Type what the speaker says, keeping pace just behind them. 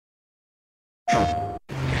All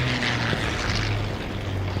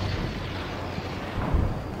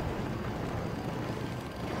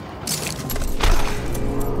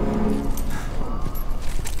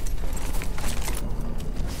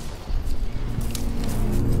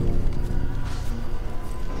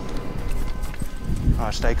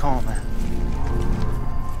right, stay calm, man.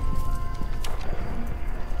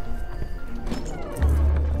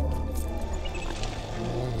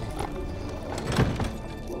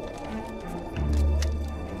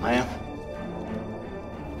 Ma'am?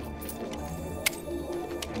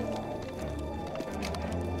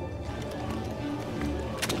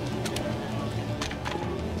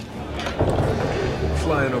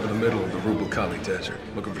 Flying over the middle of the Rubel Kali Desert,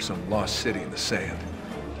 looking for some lost city in the sand.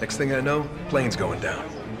 Next thing I know, plane's going down.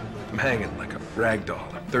 I'm hanging like a rag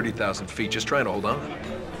doll at 30,000 feet, just trying to hold on.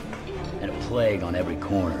 And a plague on every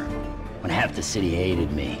corner. When half the city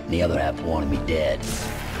hated me, and the other half wanted me dead.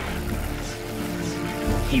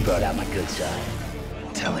 He brought out my good side.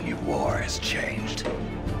 I'm telling you, war has changed.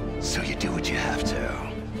 So you do what you have to.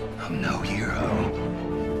 I'm no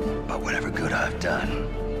hero. But whatever good I've done,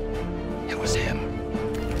 it was him.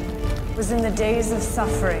 It was in the days of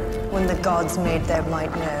suffering when the gods made their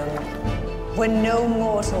might known. When no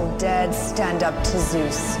mortal dared stand up to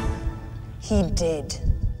Zeus. He did.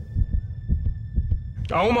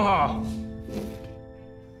 Omaha.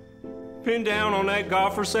 Pinned down on that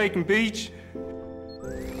godforsaken beach.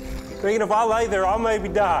 Thinking if I lay there, I'll maybe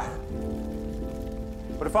die.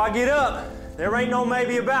 But if I get up, there ain't no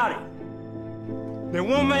maybe about it. Then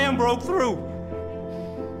one man broke through.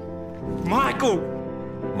 Michael.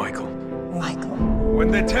 Michael. Michael. When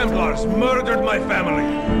the Templars murdered my family.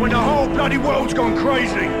 When the whole bloody world's gone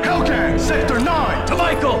crazy. Hellcat, Sector 9, to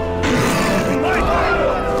Michael!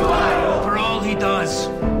 Michael! For all he does.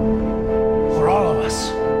 For all of us.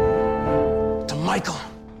 To Michael.